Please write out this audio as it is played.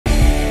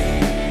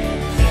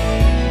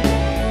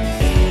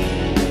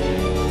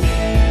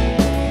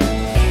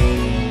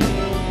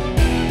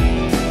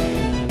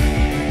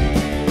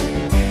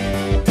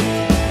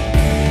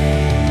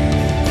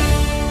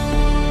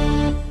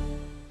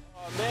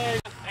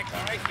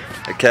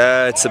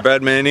Okay, it's the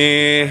Bradman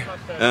here.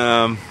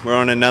 We're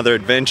on another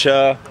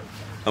adventure.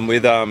 I'm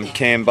with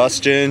Cam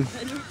Buston,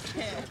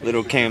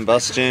 little Cam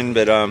Buston,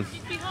 but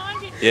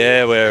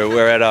yeah,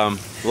 we're at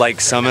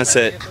Lake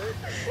Somerset.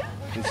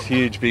 This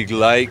huge big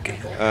lake.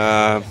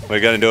 We're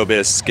going to do a bit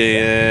of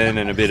skiing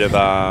and a bit of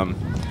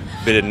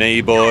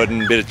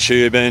kneeboarding, a bit of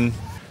tubing,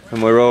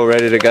 and we're all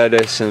ready to go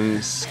do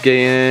some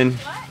skiing.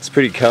 It's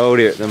pretty cold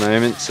here at the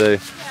moment, so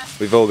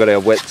we've all got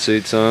our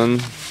wetsuits on.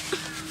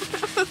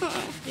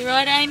 You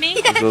right,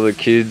 Amy? There's all the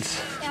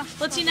kids. Yeah.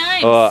 What's your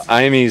name? Oh,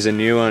 Amy's a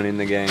new one in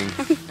the gang.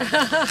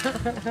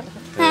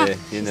 Yeah,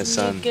 in the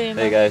sun.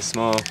 There you go,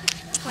 smile.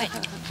 Wait.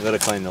 We've got to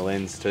clean the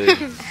lens too.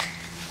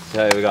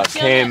 So we've got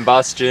Cam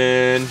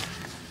Buston,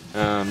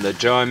 the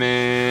Jai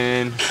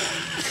Man.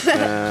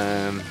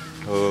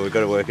 Oh, we've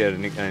got to work out a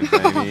nickname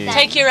for Amy.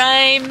 Take your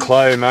aim.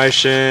 Slow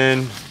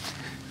Motion.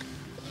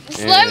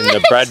 And the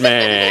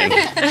Bradman.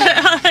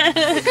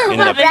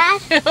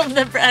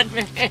 The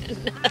Bradman.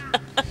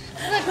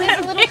 Look, there's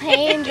a little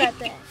hand right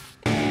there.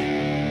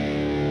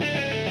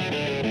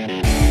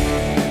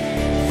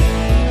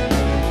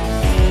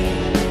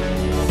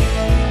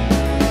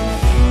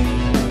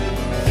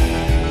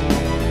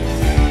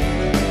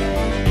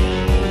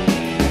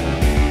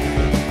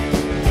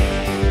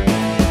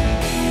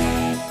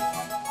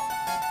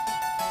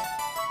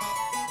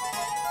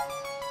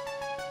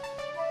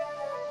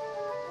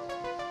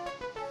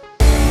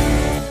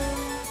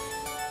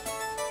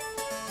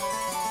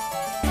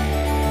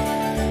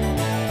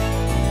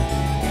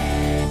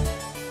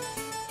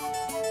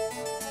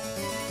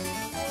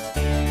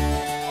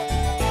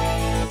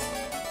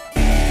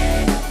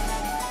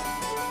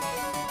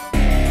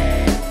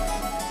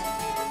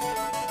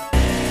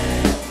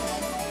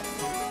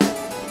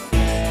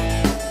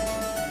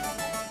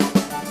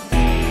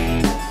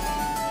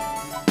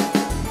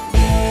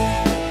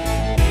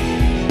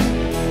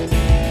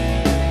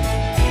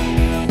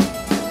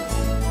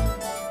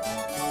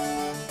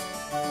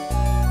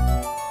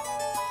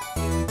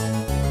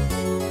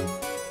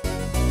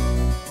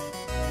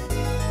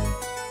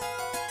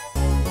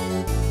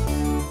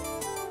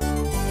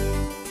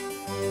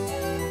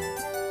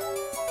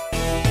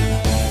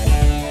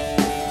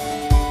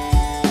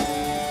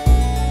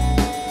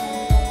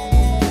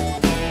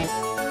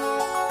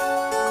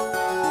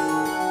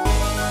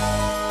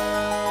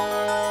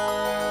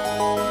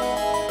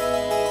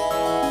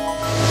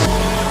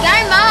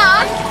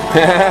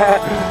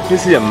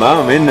 This is your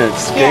mum, isn't it?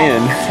 Skiing.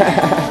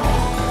 Yeah.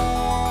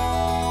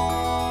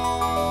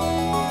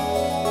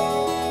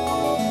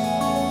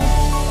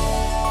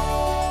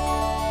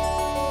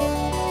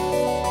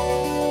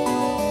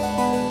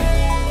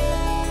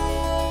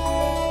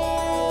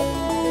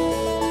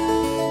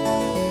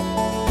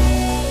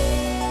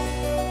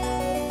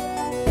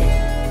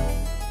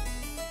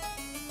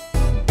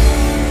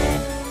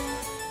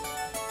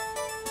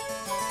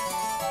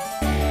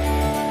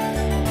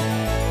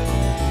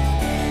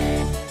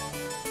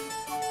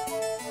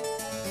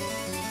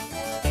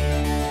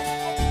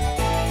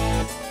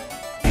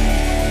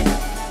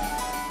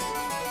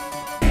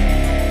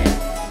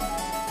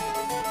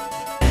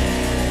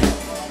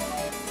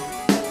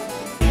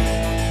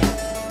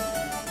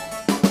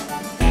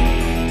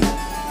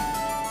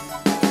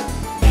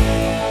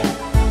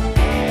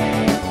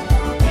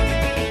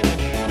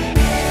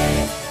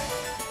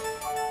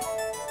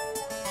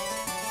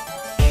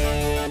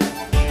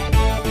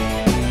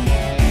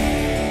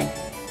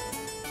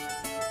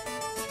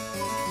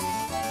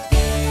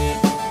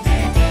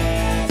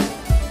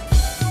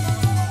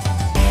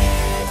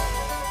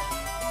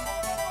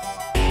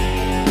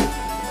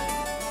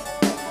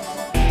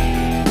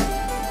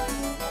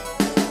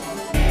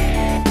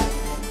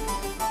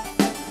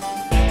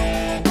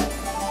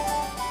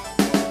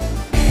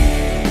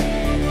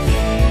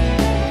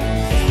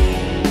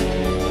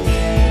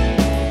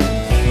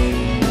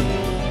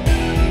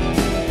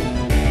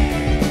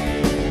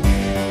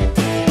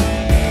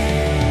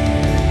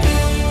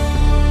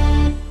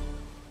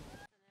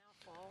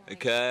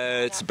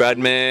 Okay, it's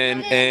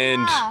Bradman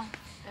and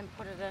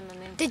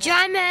the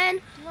Jai Man.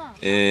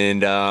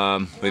 And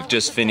we've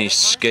just finished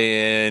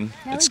skiing.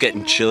 It's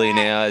getting chilly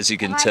now, as you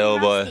can tell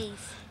by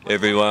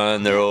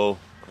everyone. They're all,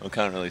 I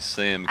can't really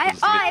see them because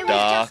it's a bit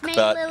dark,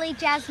 but Lily,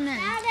 Jasmine.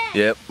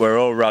 yep, we're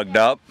all rugged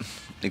up,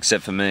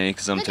 except for me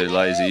because I'm too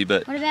lazy.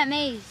 But what about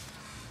me?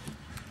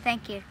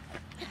 Thank you.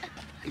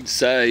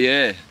 so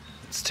yeah,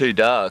 it's too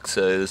dark,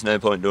 so there's no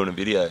point doing a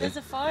video. There's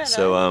a fire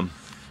So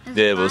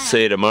yeah, we'll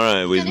see you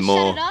tomorrow with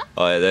more.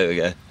 Oh yeah, there we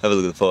go. Have a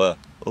look at the fire.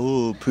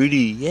 Oh, pretty,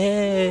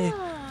 yeah.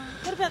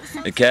 What about the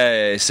sunset?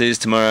 Okay, see you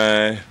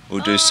tomorrow.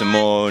 We'll do some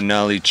more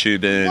gnarly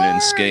tubing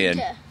and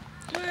skiing.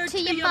 Word To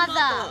your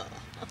mother.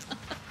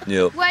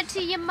 Yep. Word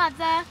to your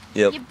mother,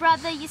 Yep. your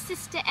brother, your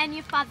sister, and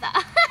your father.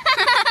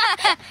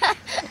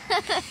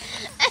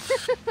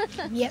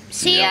 Yep.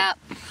 See ya.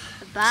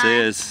 Bye.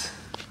 See us.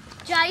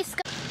 Jace.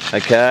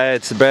 Okay,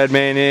 it's the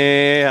Bradman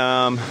here.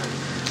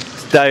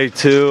 It's day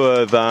 2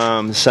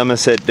 of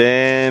Somerset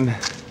Dam.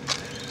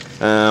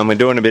 We're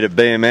doing a bit of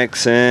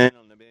BMXing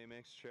on the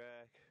BMX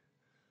track.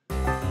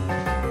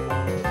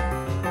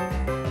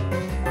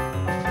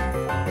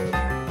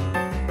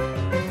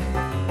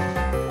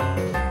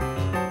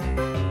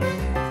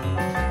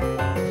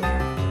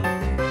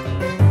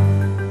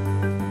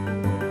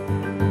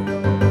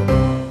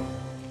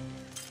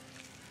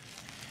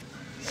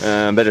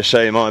 Better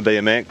show you my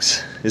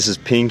BMX. This is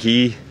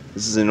Pinky.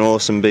 This is an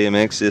awesome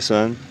BMX, this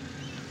one.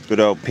 Good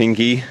old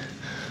Pinky.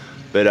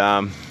 But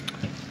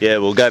yeah,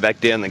 we'll go back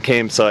down the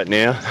campsite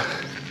now.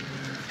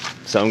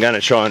 So I'm going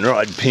to try and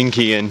ride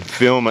Pinky and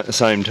film at the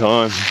same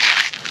time.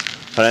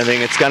 I don't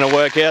think it's going to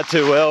work out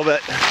too well,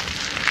 but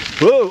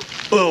whoa,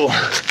 whoa.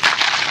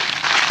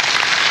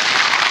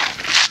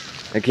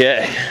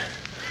 Okay.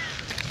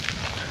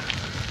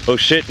 Oh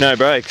shit, no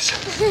brakes.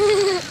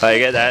 Oh, you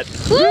get that?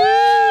 Woo!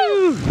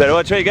 Better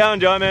watch where you're going,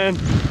 Jai man.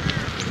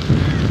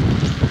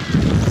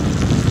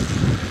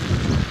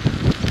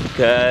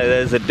 Okay,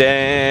 there's a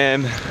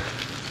dam.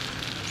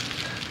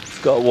 It's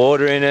got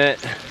water in it.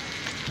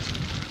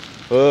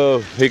 Oh,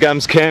 here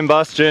comes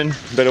Combustion.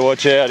 Better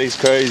watch out, he's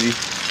crazy.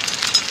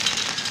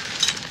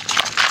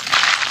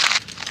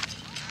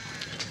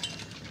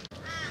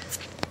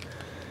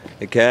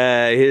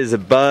 Okay, here's a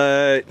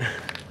boat.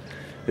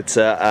 It's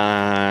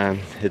a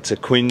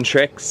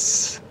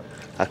Quintrex,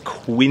 a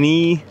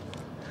Quinny,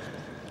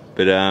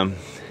 but yeah,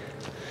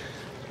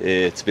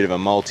 it's a bit of a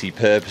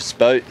multi-purpose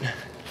boat.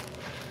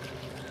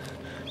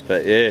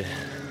 But yeah,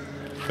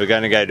 we're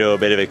going to go do a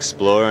bit of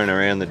exploring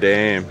around the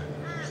dam.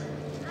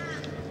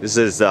 This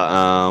is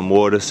the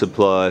water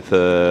supply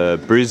for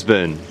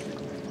Brisbane,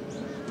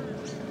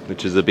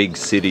 which is a big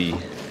city.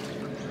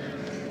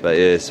 But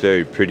yeah, it's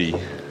very pretty.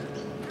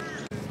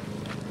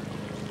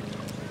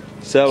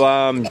 So,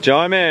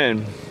 Jai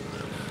man,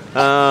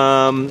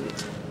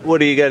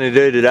 what are you going to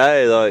do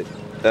today? Like,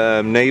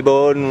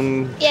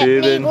 kneeboarding,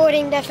 tubing? Yeah,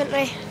 kneeboarding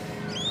definitely.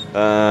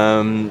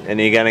 And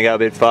are you going to go a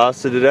bit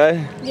faster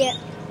today? Yeah.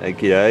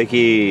 Okie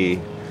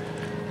dokie.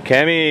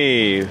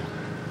 Cammy,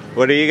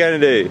 what are you going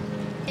to do?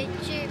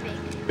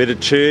 Tubing. Bit of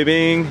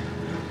tubing.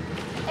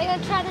 Are you going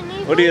to try the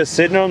kneeboard? What are you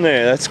sitting on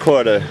there? That's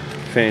quite a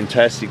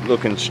fantastic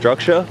looking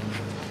structure.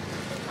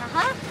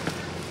 Uh-huh.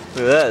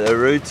 Look at that, the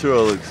roots are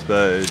all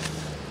exposed.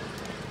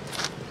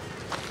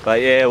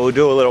 But yeah, we'll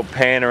do a little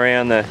pan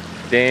around the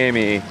dam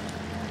here.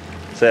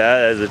 So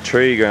there's a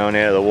tree growing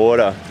out of the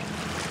water.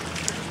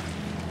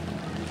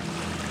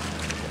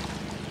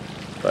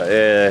 But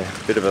yeah,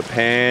 bit of a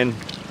pan.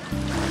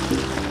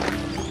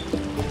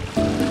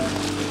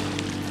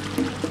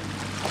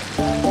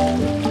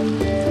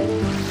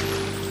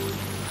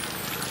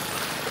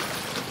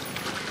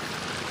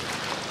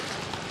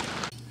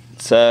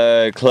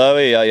 So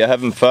Chloe, are you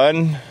having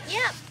fun?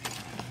 Yep.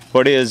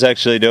 What are you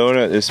actually doing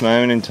at this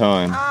moment in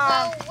time?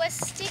 Well, we're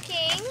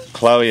sticking.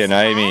 Chloe and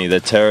Amy, the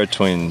Terror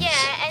Twins.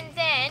 Yeah, and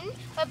then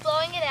we're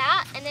blowing it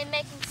out and then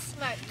making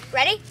smoke.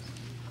 Ready?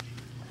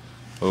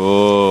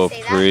 Oh,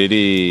 See that?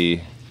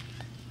 pretty.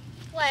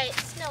 Wait,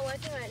 it's not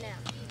working right now.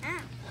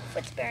 Ah,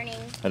 foot's burning.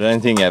 I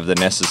don't think you have the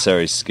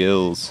necessary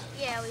skills.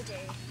 Yeah, we do.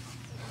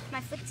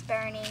 My foot's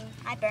burning.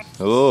 I burn.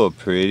 Oh,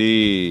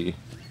 pretty.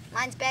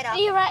 Mine's better. Are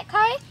you right,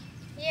 Kai?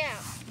 Yeah.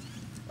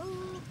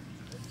 Ooh.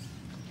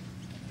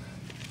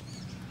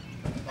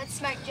 Let's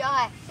smoke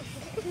Jai.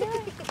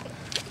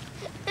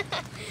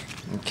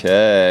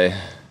 Okay.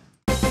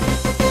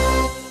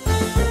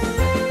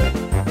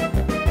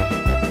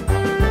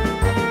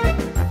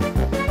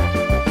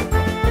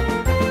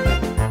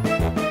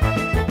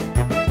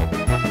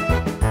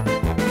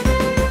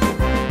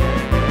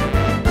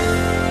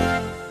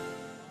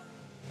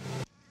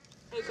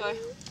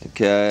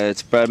 Okay,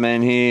 it's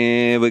Bradman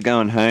here. We're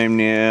going home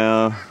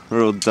now.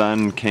 We're all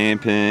done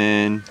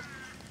camping.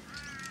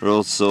 We're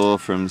all sore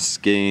from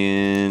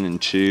skiing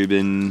and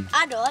tubing.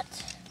 I do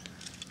it.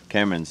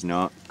 Cameron's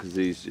not, because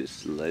he's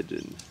just a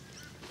legend.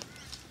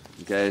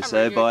 Okay,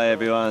 say bye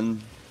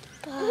everyone.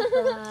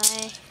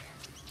 Bye.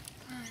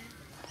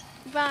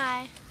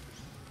 Bye.